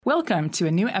Welcome to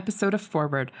a new episode of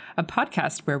Forward, a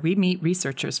podcast where we meet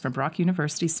researchers from Brock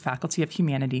University's Faculty of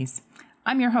Humanities.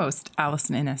 I'm your host,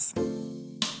 Allison Innes.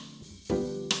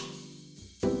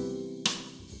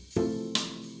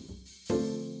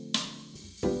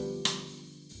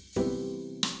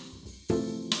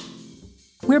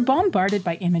 We're bombarded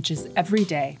by images every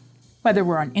day, whether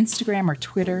we're on Instagram or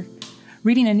Twitter,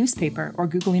 reading a newspaper, or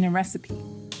Googling a recipe.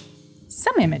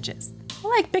 Some images,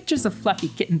 like pictures of fluffy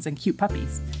kittens and cute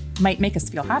puppies, might make us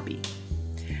feel happy.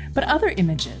 But other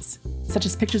images, such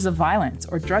as pictures of violence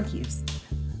or drug use,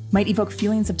 might evoke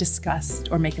feelings of disgust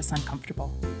or make us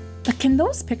uncomfortable. But can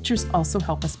those pictures also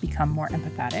help us become more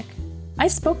empathetic? I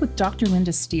spoke with Dr.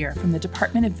 Linda Steer from the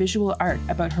Department of Visual Art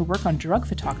about her work on drug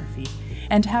photography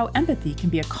and how empathy can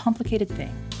be a complicated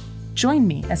thing. Join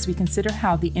me as we consider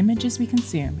how the images we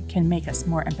consume can make us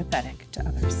more empathetic to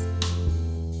others.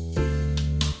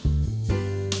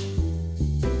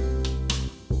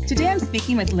 Today I'm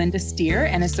speaking with Linda Steer,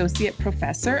 an associate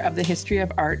professor of the history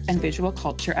of art and visual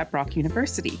culture at Brock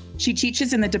University. She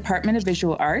teaches in the Department of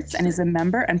Visual Arts and is a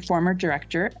member and former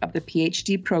director of the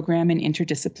PhD program in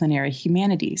interdisciplinary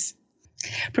humanities.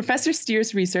 Professor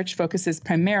Steer's research focuses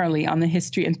primarily on the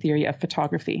history and theory of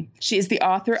photography. She is the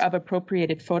author of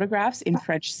Appropriated Photographs in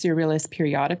French Surrealist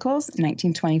Periodicals,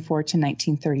 1924 to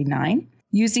 1939.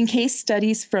 Using case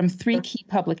studies from three key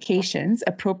publications,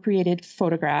 Appropriated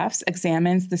Photographs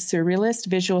examines the surrealist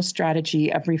visual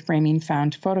strategy of reframing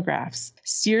found photographs.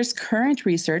 Steer's current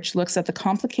research looks at the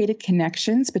complicated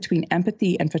connections between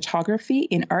empathy and photography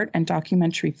in art and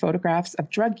documentary photographs of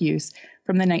drug use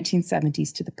from the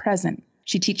 1970s to the present.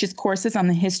 She teaches courses on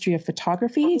the history of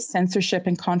photography, censorship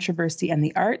and controversy in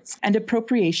the arts, and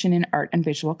appropriation in art and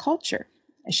visual culture.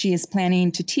 She is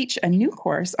planning to teach a new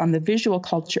course on the visual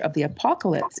culture of the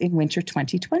apocalypse in winter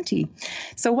 2020.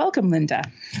 So welcome, Linda.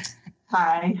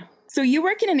 Hi. So you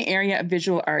work in an area of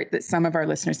visual art that some of our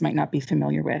listeners might not be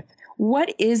familiar with.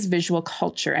 What is visual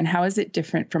culture and how is it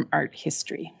different from art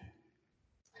history?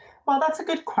 Well, that's a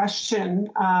good question.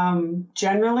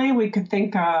 Generally, we could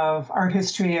think of art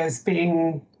history as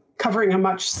covering a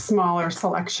much smaller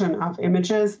selection of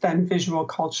images than visual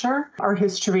culture. Art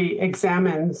history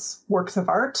examines works of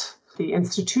art, the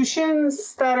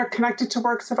institutions that are connected to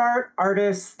works of art,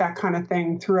 artists, that kind of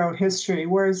thing throughout history,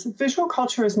 whereas visual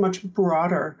culture is much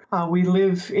broader. We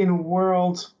live in a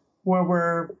world where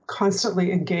we're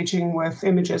constantly engaging with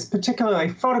images, particularly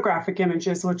photographic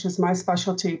images, which is my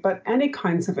specialty, but any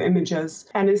kinds of images.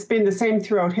 And it's been the same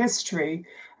throughout history.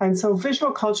 And so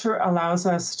visual culture allows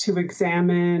us to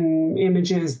examine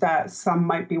images that some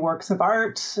might be works of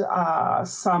art,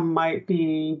 some might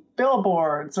be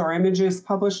billboards or images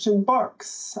published in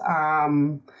books,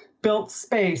 built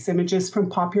space, images from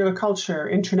popular culture,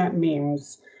 internet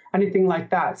memes, anything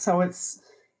like that. So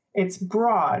it's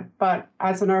broad, but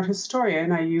as an art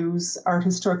historian, I use art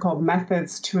historical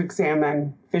methods to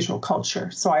examine visual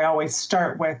culture. So I always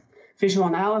start with visual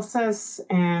analysis,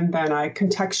 and then I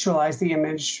contextualize the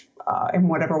image in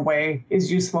whatever way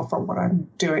is useful for what I'm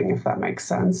doing, if that makes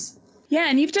sense. Yeah,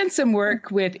 and you've done some work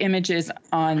with images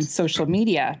on social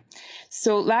media.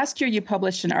 So last year you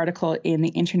published an article in the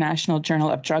International Journal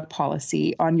of Drug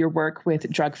Policy on your work with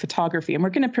drug photography, and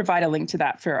we're going to provide a link to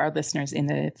that for our listeners in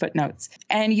the footnotes.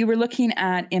 And you were looking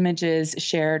at images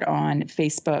shared on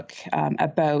Facebook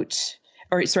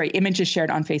images shared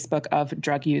on Facebook of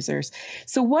drug users.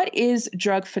 So what is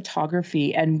drug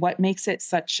photography and what makes it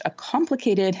such a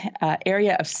complicated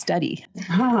area of study?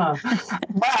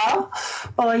 Well,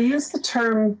 I use the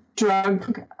term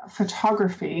drug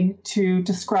photography to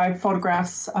describe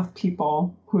photographs of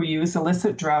people who use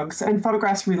illicit drugs and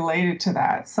photographs related to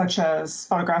that, such as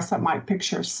photographs that might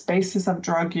picture spaces of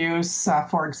drug use,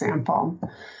 for example.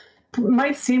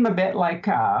 Might seem a bit like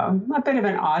a bit of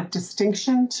an odd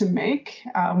distinction to make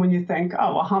when you think,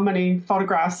 oh, well, how many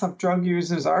photographs of drug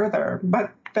users are there?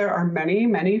 But there are many,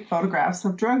 many photographs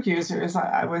of drug users.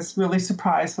 I was really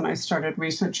surprised when I started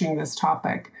researching this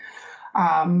topic.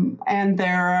 And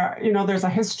there's a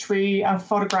history of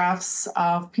photographs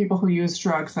of people who use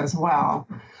drugs as well.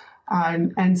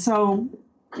 And so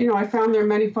I found there are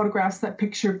many photographs that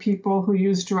picture people who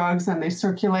use drugs and they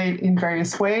circulate in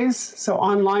various ways. So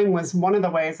online was one of the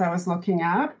ways I was looking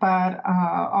at, but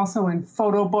also in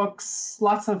photo books,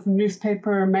 lots of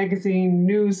newspaper, magazine,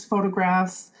 news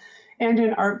photographs, and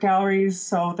in art galleries.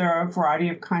 So there are a variety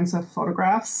of kinds of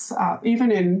photographs,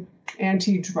 even in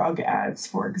anti-drug ads,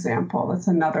 for example. That's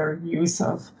another use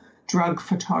of drug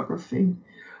photography.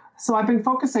 So I've been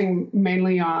focusing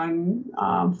mainly on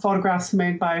photographs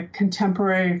made by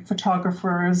contemporary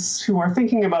photographers who are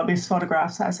thinking about these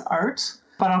photographs as art.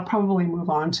 but I'll probably move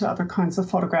on to other kinds of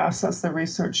photographs as the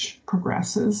research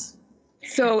progresses.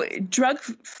 So drug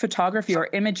photography or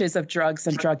images of drugs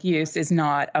and drug use is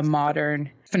not a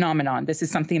modern phenomenon. This is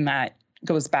something that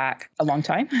goes back a long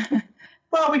time.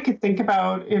 Well, we could think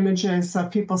about images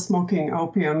of people smoking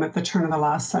opium at the turn of the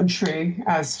last century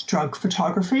as drug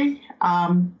photography,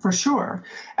 for sure.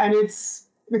 And it's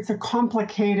a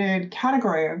complicated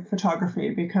category of photography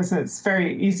because it's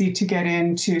very easy to get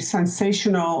into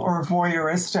sensational or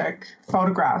voyeuristic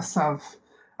photographs of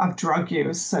drug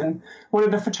use. And one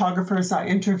of the photographers I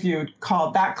interviewed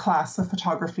called that class of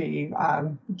photography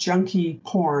junkie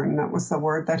porn. That was the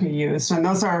word that he used. And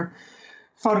those are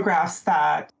photographs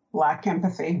that lack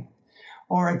empathy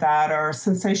or that are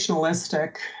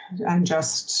sensationalistic and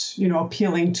just,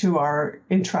 appealing to our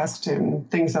interest in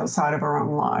things outside of our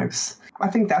own lives. I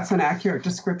think that's an accurate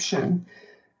description.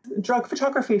 Drug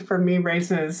photography for me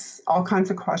raises all kinds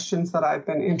of questions that I've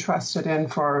been interested in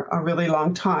for a really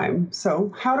long time.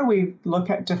 So how do we look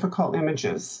at difficult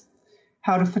images?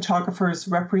 How do photographers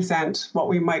represent what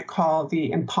we might call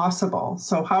the impossible?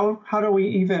 So how do we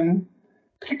even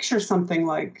picture something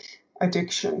like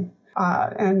addiction?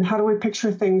 And how do we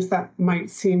picture things that might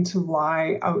seem to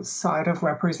lie outside of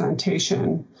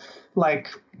representation, like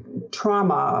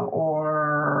trauma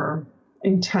or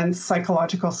intense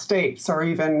psychological states, or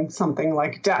even something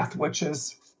like death, which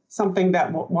is something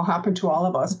that will happen to all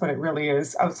of us, but it really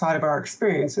is outside of our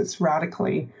experience. It's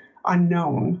radically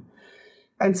unknown.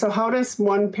 And so how does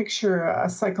one picture a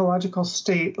psychological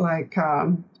state like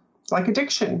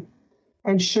addiction?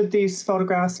 And should these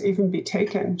photographs even be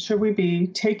taken? Should we be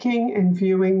taking and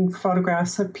viewing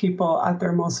photographs of people at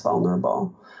their most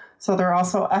vulnerable? So there are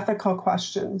also ethical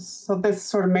questions. So this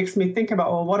sort of makes me think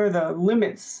about, well, what are the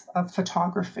limits of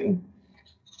photography?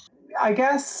 I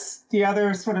guess the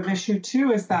other sort of issue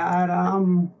too is that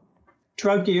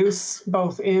drug use,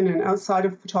 both in and outside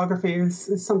of photography,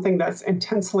 is something that's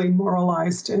intensely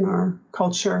moralized in our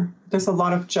culture. There's a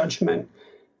lot of judgment.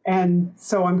 And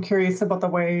so I'm curious about the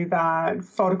way that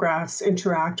photographs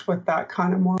interact with that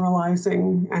kind of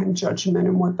moralizing and judgment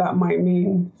and what that might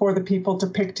mean for the people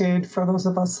depicted, for those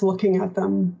of us looking at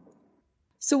them.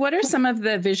 So what are some of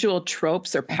the visual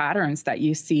tropes or patterns that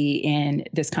you see in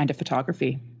this kind of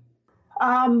photography?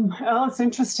 Well, it's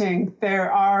interesting.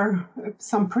 There are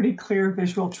some pretty clear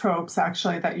visual tropes,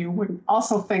 actually, that you would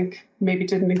also think maybe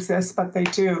didn't exist, but they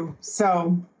do.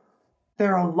 So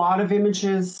there are a lot of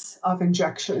images of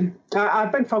injection.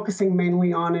 I've been focusing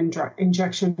mainly on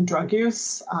injection drug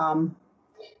use,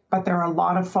 but there are a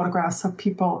lot of photographs of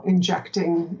people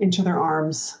injecting into their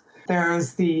arms.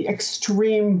 There's the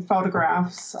extreme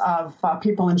photographs of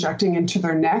people injecting into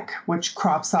their neck, which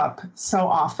crops up so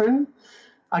often.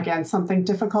 Again, something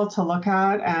difficult to look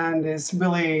at and is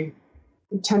really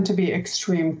tend to be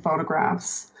extreme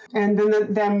photographs. And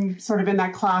then sort of in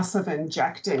that class of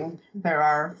injecting, there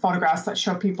are photographs that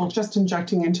show people just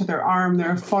injecting into their arm. There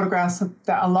are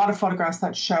a lot of photographs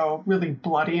that show really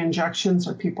bloody injections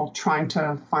or people trying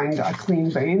to find a clean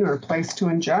vein or a place to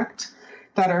inject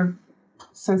that are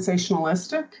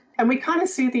sensationalistic. And we kind of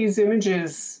see these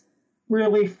images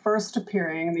really first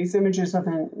appearing, these images of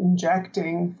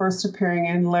injecting first appearing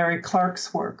in Larry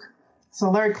Clark's work. So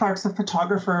Larry Clark's a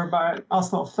photographer, but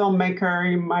also a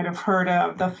filmmaker. You might have heard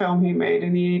of the film he made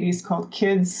in the 80s called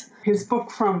Kids. His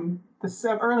book from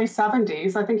the early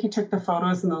 70s, I think he took the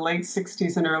photos in the late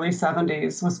 60s and early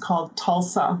 70s, was called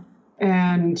Tulsa.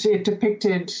 And it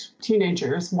depicted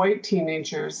teenagers, white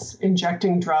teenagers,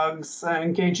 injecting drugs,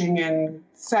 engaging in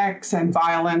sex and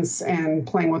violence and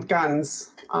playing with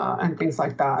guns and things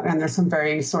like that. And there's some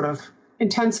very sort of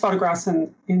intense photographs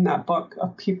in that book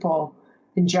of people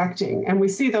injecting. And we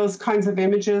see those kinds of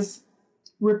images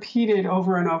repeated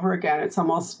over and over again. It's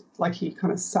almost like he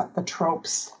kind of set the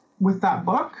tropes with that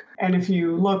book. And if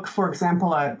you look, for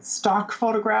example, at stock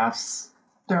photographs,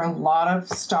 there are a lot of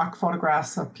stock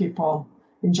photographs of people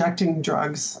injecting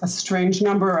drugs, a strange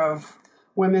number of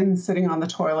women sitting on the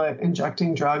toilet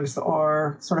injecting drugs,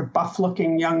 or sort of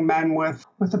buff-looking young men with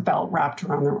a belt wrapped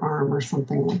around their arm or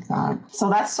something like that. So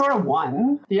that's sort of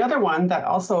one. The other one that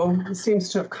also seems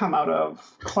to have come out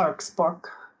of Clark's book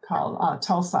called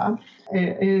Tulsa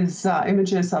is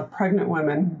images of pregnant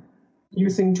women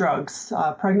using drugs,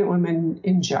 pregnant women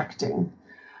injecting.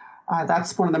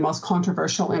 That's one of the most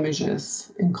controversial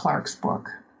images in Clark's book.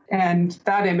 And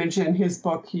that image in his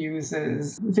book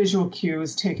uses visual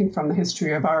cues taken from the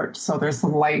history of art. So there's the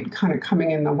light kind of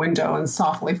coming in the window and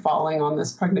softly falling on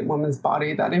this pregnant woman's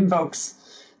body that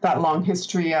invokes that long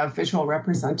history of visual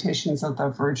representations of the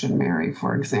Virgin Mary,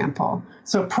 for example.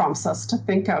 So it prompts us to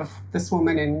think of this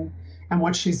woman and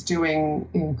what she's doing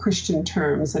in Christian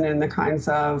terms and in the kinds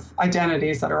of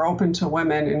identities that are open to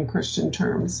women in Christian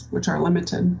terms, which are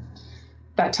limited.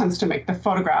 That tends to make the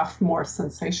photograph more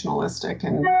sensationalistic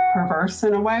and perverse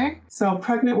in a way. So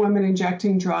pregnant women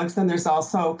injecting drugs, and there's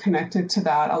also connected to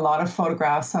that a lot of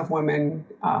photographs of women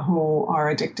who are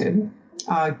addicted,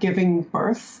 giving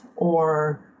birth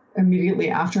or immediately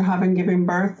after having given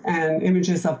birth, and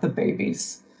images of the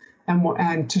babies,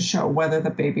 and to show whether the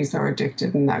babies are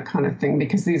addicted and that kind of thing,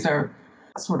 because these are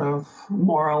sort of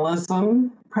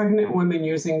moralism. Pregnant women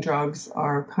using drugs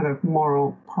are kind of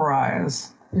moral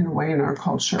pariahs in a way in our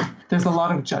culture. There's a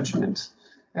lot of judgment.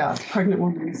 Pregnant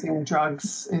women using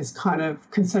drugs is kind of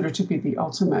considered to be the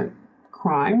ultimate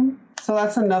crime. So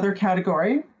that's another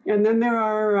category. And then there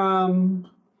are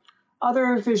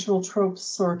other visual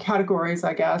tropes or categories,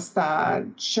 I guess, that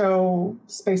show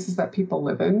spaces that people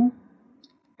live in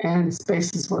and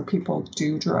spaces where people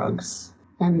do drugs.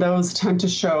 And those tend to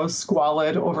show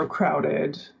squalid,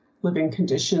 overcrowded living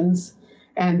conditions.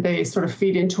 And they sort of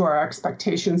feed into our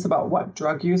expectations about what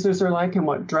drug users are like and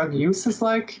what drug use is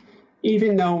like,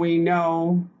 even though we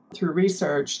know through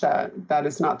research that that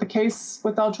is not the case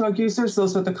with all drug users.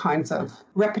 Those are the kinds of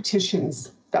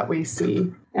repetitions that we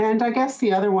see. And I guess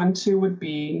the other one, too, would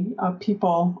be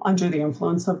people under the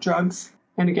influence of drugs.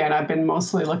 And again, I've been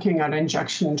mostly looking at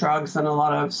injection drugs and a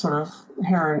lot of sort of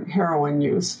heroin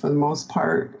use for the most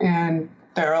part. And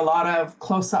there are a lot of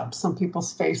close-ups on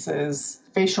people's faces,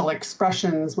 facial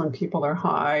expressions when people are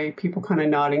high, people kind of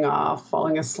nodding off,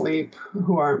 falling asleep,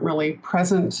 who aren't really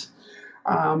present.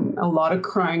 A lot of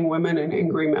crying women and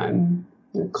angry men,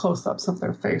 close-ups of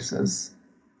their faces.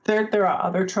 There are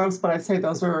other tropes, but I'd say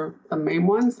those are the main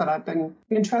ones that I've been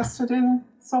interested in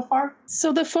so far.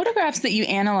 So the photographs that you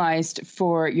analyzed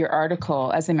for your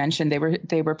article, as I mentioned,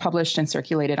 they were published and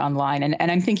circulated online.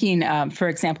 And I'm thinking, for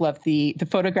example, of the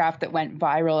photograph that went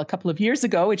viral a couple of years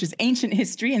ago, which is ancient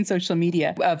history in social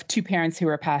media, of two parents who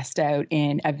were passed out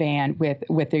in a van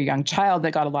with their young child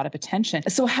that got a lot of attention.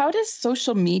 So how does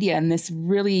social media and this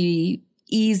really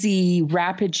easy,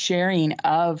 rapid sharing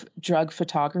of drug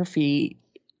photography,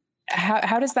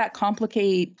 how does that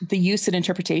complicate the use and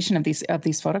interpretation of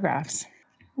these photographs?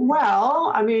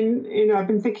 Well, I mean, I've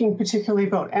been thinking particularly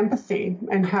about empathy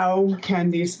and how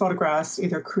can these photographs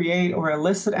either create or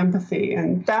elicit empathy.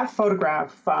 And that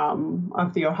photograph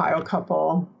of the Ohio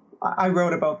couple, I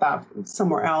wrote about that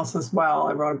somewhere else as well.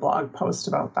 I wrote a blog post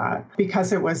about that because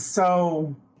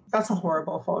that's a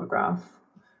horrible photograph.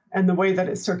 And the way that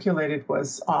it circulated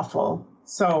was awful.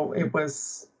 So it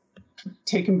was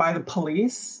taken by the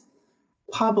police,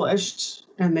 published,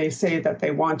 and they say that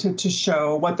they wanted to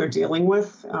show what they're dealing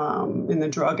with in the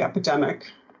drug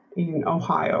epidemic in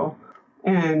Ohio,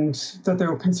 and that they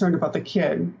were concerned about the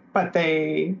kid. But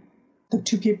the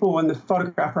two people in the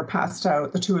photograph were passed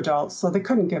out, the two adults, so they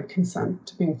couldn't give consent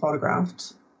to being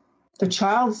photographed. The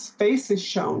child's face is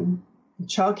shown. The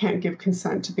child can't give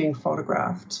consent to being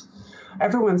photographed.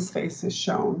 Everyone's face is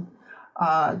shown.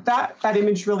 That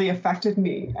image really affected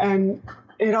me. And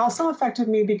it also affected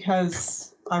me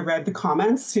because I read the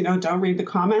comments, don't read the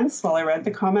comments. Well, I read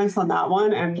the comments on that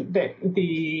one, and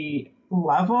the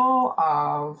level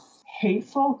of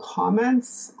hateful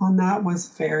comments on that was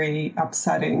very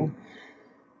upsetting.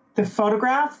 The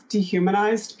photograph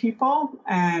dehumanized people,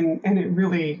 and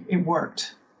it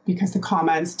worked because the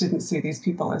comments didn't see these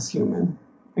people as human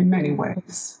in many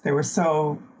ways. They were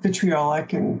so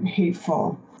vitriolic and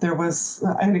hateful. There was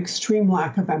an extreme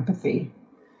lack of empathy.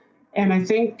 And I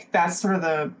think that's sort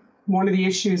of one of the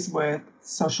issues with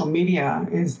social media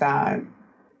is that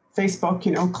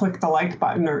Facebook, click the like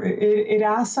button, or it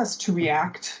asks us to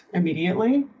react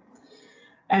immediately.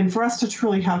 And for us to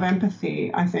truly have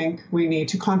empathy, I think we need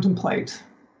to contemplate.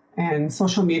 And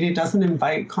social media doesn't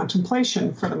invite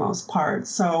contemplation for the most part.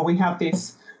 So we have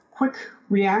these quick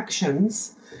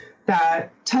reactions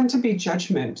that tend to be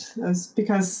judgment,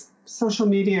 because social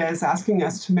media is asking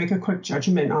us to make a quick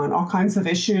judgment on all kinds of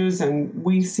issues. And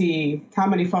we see, how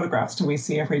many photographs do we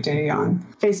see every day on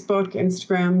Facebook,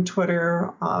 Instagram,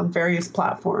 Twitter, various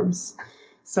platforms?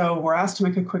 So we're asked to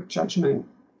make a quick judgment.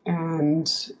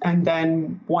 And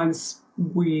then once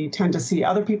we tend to see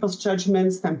other people's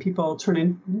judgments, then people turn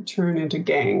into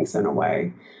gangs in a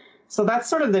way. So that's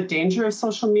sort of the danger of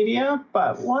social media.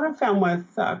 But what I found with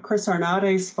Chris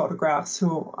Arnade's photographs,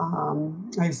 who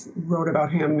I wrote about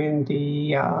him in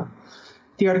the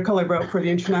article I wrote for the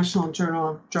International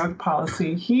Journal of Drug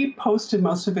Policy, he posted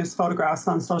most of his photographs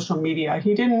on social media. I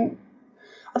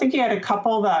think he had a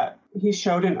couple that he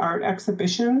showed in art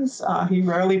exhibitions. He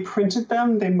rarely printed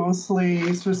them. They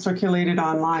mostly sort of circulated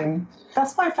online.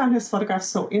 That's why I found his photographs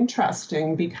so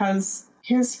interesting, because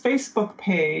his Facebook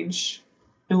page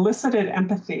elicited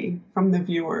empathy from the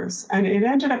viewers, and it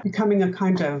ended up becoming a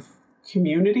kind of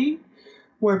community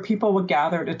where people would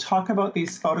gather to talk about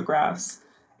these photographs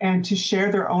and to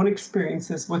share their own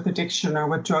experiences with addiction or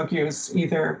with drug use,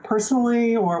 either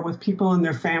personally or with people in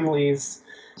their families,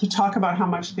 to talk about how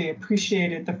much they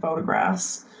appreciated the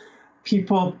photographs.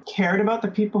 People cared about the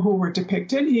people who were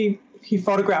depicted. He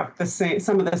photographed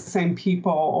some of the same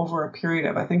people over a period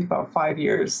of, I think, about 5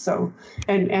 years. So,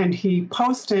 and he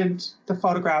posted the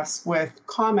photographs with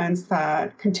comments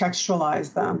that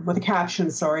contextualized them, with a caption,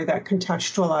 that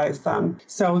contextualized them,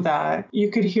 so that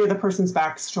you could hear the person's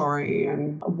backstory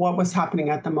and what was happening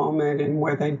at the moment and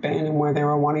where they'd been and where they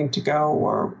were wanting to go,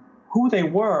 or who they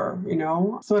were,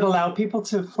 So it allowed people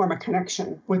to form a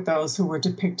connection with those who were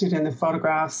depicted in the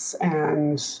photographs,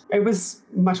 and it was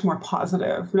much more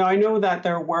positive. Now, I know that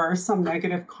there were some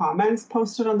negative comments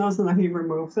posted on those and that he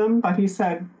removed them, but he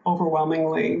said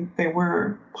overwhelmingly they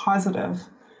were positive.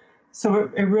 So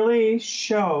it really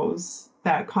shows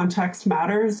that context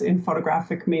matters in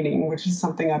photographic meaning, which is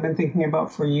something I've been thinking about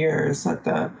for years, that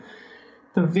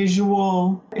the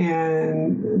visual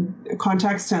and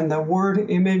context and the word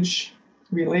image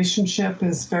relationship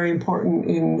is very important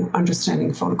in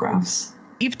understanding photographs.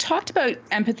 You've talked about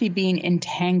empathy being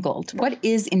entangled. What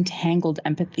is entangled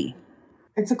empathy?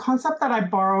 It's a concept that I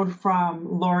borrowed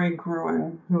from Laurie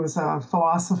Gruen, who is a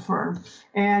philosopher.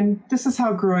 And this is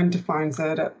how Gruen defines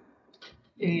it.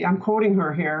 I'm quoting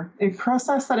her here. A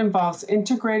process that involves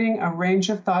integrating a range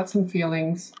of thoughts and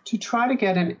feelings to try to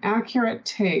get an accurate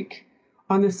take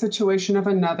on the situation of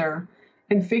another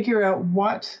and figure out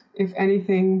what, if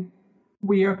anything,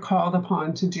 we are called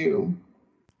upon to do.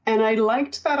 And I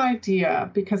liked that idea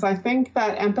because I think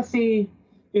that empathy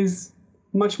is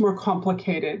much more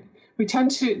complicated. We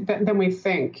tend to, than we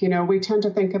think, we tend to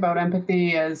think about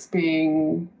empathy as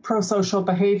being pro-social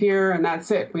behavior, and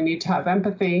that's it. We need to have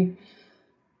empathy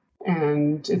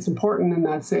and it's important, and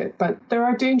that's it. But there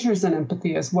are dangers in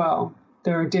empathy as well.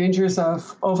 There are dangers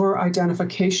of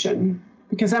over-identification,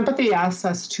 because empathy asks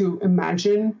us to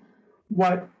imagine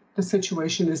what the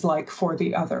situation is like for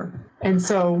the other. And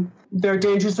so there are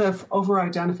dangers of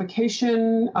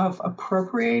over-identification, of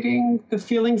appropriating the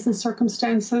feelings and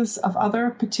circumstances of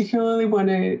other, particularly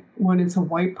when it's a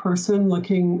white person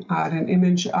looking at an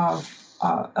image of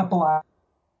a Black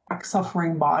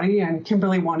suffering body. And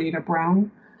Kimberly Juanita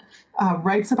Brown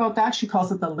writes about that. She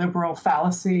calls it the liberal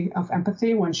fallacy of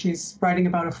empathy when she's writing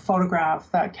about a photograph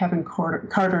that Kevin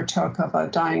Carter took of a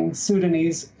dying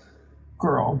Sudanese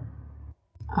girl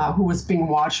who was being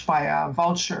watched by a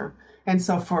vulture. And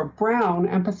so for Brown,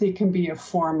 empathy can be a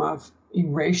form of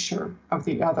erasure of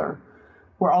the other,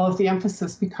 where all of the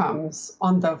emphasis becomes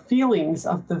on the feelings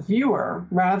of the viewer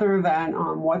rather than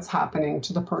on what's happening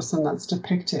to the person that's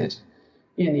depicted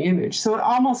in the image. So it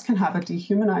almost can have a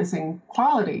dehumanizing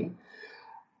quality.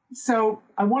 So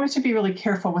I wanted to be really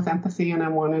careful with empathy, and I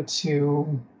wanted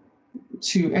to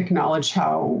acknowledge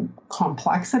how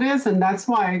complex it is. And that's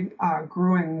why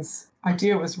Gruen's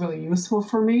idea was really useful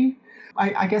for me.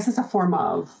 I guess it's a form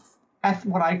of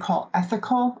what I call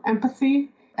ethical empathy.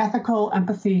 Ethical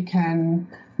empathy can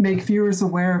make viewers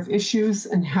aware of issues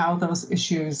and how those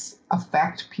issues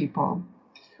affect people.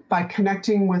 By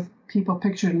connecting with people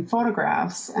pictured in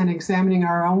photographs and examining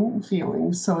our own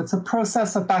feelings. So it's a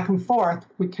process of back and forth.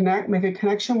 We make a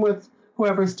connection with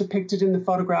whoever's depicted in the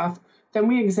photograph, then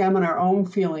we examine our own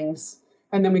feelings,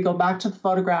 and then we go back to the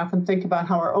photograph and think about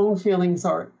how our own feelings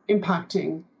are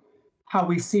impacting how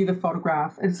we see the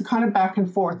photograph. It's a kind of back and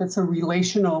forth. It's a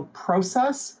relational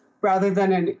process rather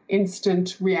than an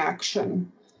instant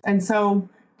reaction. And so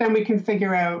then we can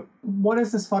figure out, what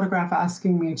is this photograph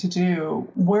asking me to do?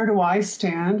 Where do I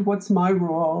stand? What's my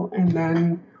role? And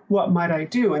then what might I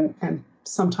do? And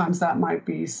sometimes that might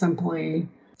be simply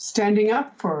standing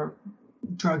up for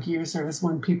drug users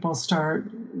when people start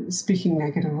speaking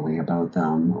negatively about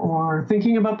them, or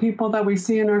thinking about people that we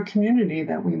see in our community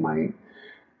that we might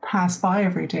pass by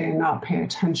every day and not pay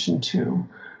attention to.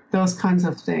 Those kinds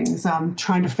of things.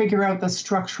 Trying to figure out the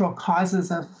structural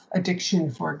causes of addiction,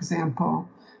 for example,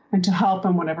 and to help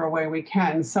in whatever way we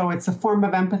can. So it's a form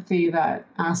of empathy that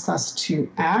asks us to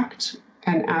act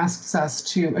and asks us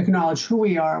to acknowledge who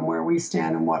we are and where we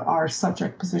stand and what our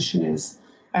subject position is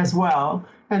as well.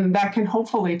 And that can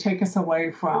hopefully take us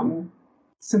away from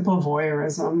simple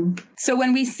voyeurism. So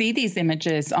when we see these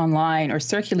images online or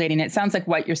circulating, it sounds like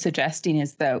what you're suggesting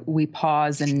is that we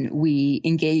pause and we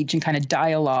engage in kind of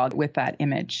dialogue with that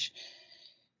image.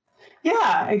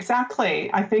 Yeah, exactly.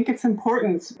 I think it's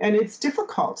important, and it's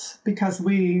difficult because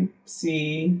we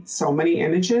see so many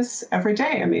images every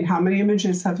day. I mean, how many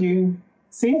images have you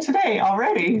seen today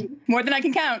already. More than I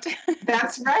can count.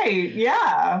 That's right.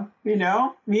 Yeah.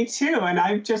 Me too. And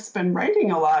I've just been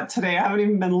writing a lot today. I haven't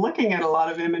even been looking at a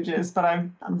lot of images, but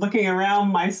I'm looking around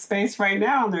my space right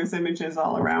now and there's images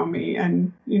all around me.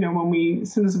 And,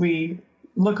 as soon as we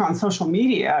look on social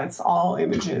media, it's all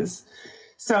images.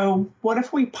 So what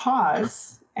if we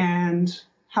pause and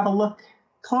have a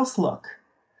close look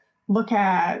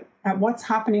at what's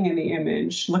happening in the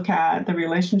image, look at the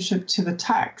relationship to the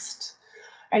text,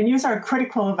 and use our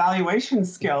critical evaluation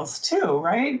skills too,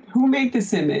 right? Who made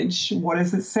this image? What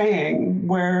is it saying?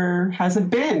 Where has it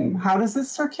been? How does it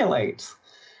circulate?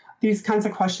 These kinds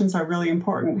of questions are really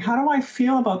important. How do I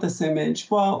feel about this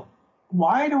image? Well,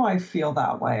 why do I feel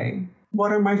that way?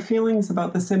 What are my feelings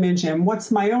about this image, and what's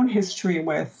my own history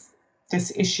with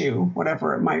this issue,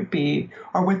 whatever it might be,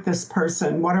 or with this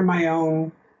person? What are my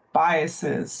own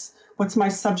biases? What's my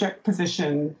subject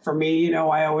position? For me,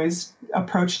 I always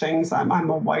approach things. I'm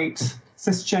a white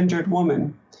cisgendered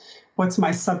woman. What's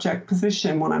my subject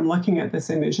position when I'm looking at this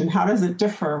image, and how does it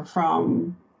differ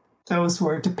from those who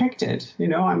are depicted?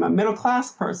 I'm a middle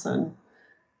class person.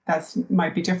 That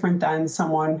might be different than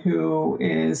someone who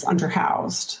is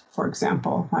underhoused, for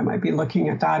example. I might be looking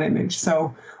at that image.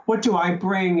 So what do I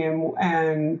bring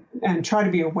and try to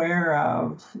be aware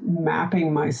of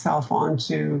mapping myself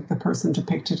onto the person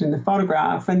depicted in the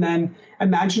photograph, and then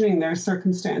imagining their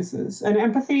circumstances. And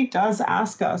empathy does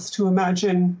ask us to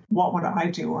imagine, what would I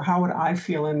do, or how would I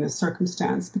feel in this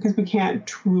circumstance? Because we can't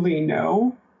truly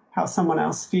know how someone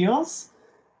else feels.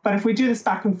 But if we do this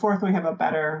back and forth, we have a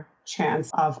better chance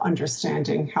of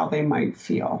understanding how they might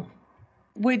feel.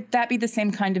 Would that be the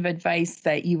same kind of advice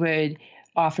that you would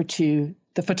offer to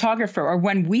the photographer, or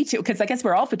when because I guess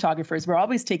we're all photographers, we're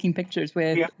always taking pictures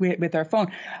with our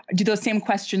phone. Do those same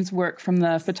questions work from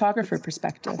the photographer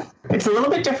perspective? It's a little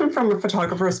bit different from a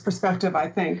photographer's perspective, I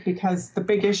think, because the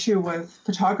big issue with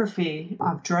photography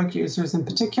of drug users in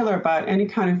particular, but any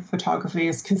kind of photography,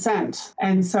 is consent.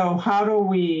 And so how do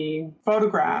we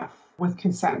photograph with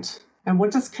consent? And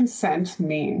what does consent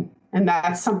mean? And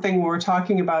that's something we're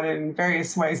talking about in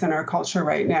various ways in our culture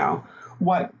right now.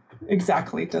 What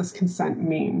exactly does consent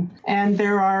mean? And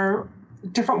there are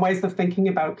different ways of thinking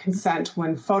about consent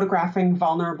when photographing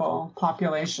vulnerable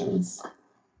populations.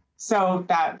 So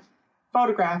that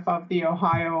photograph of the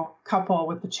Ohio couple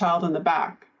with the child in the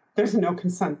back, there's no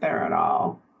consent there at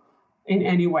all in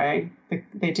any way.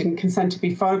 They didn't consent to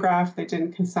be photographed. They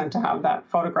didn't consent to have that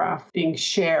photograph being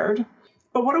shared.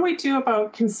 But what do we do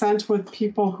about consent with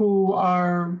people who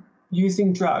are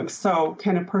using drugs? So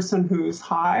can a person who's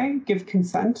high give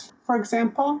consent, for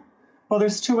example? Well,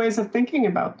 there's two ways of thinking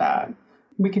about that.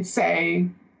 We could say,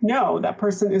 no, that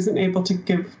person isn't able to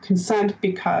give consent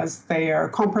because they are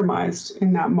compromised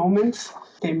in that moment.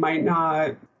 They might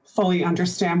not fully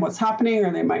understand what's happening,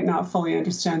 or they might not fully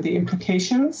understand the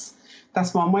implications.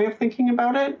 That's one way of thinking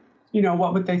about it.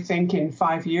 What would they think in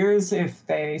 5 years if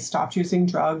they stopped using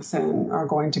drugs and are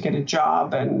going to get a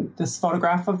job and this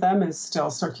photograph of them is still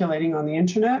circulating on the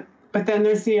internet? But then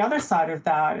there's the other side of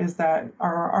that, is that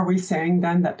are we saying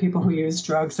then that people who use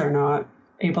drugs are not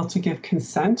able to give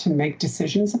consent and make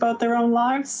decisions about their own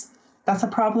lives? That's a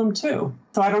problem too.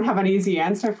 So I don't have an easy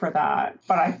answer for that.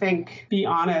 But I think, be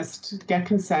honest, get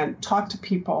consent, talk to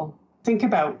people, think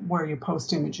about where you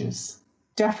post images.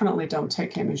 Definitely don't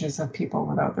take images of people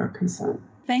without their consent.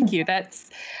 Thank you.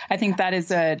 I think that is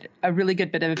a really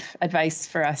good bit of advice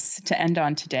for us to end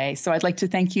on today. So I'd like to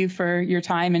thank you for your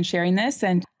time and sharing this,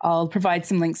 and I'll provide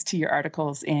some links to your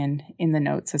articles in the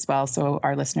notes as well, so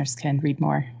our listeners can read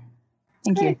more.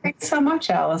 Thank you. Thanks so much,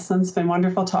 Allison. It's been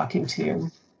wonderful talking to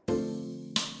you.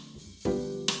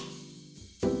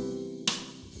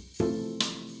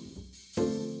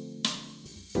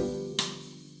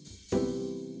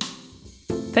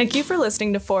 Thank you for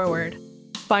listening to Forward.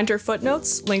 Find our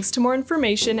footnotes, links to more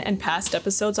information, and past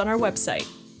episodes on our website,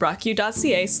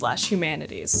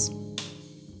 broccu.ca/humanities.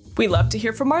 We love to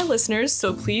hear from our listeners,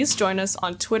 so please join us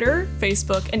on Twitter,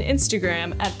 Facebook, and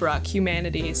Instagram at Brock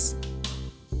Humanities.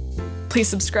 Please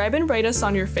subscribe and rate us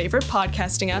on your favorite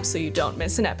podcasting app so you don't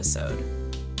miss an episode.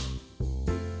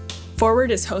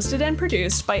 Forward is hosted and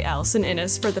produced by Allison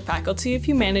Innes for the Faculty of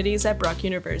Humanities at Brock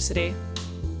University.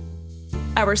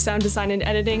 Our sound design and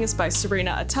editing is by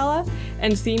Serena Atella,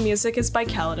 and theme music is by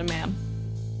Caladamam.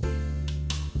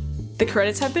 The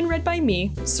credits have been read by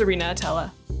me, Serena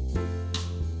Atella.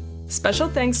 Special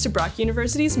thanks to Brock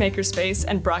University's Makerspace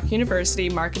and Brock University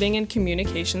Marketing and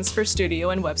Communications for studio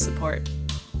and web support.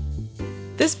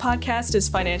 This podcast is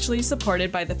financially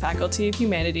supported by the Faculty of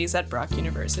Humanities at Brock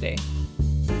University.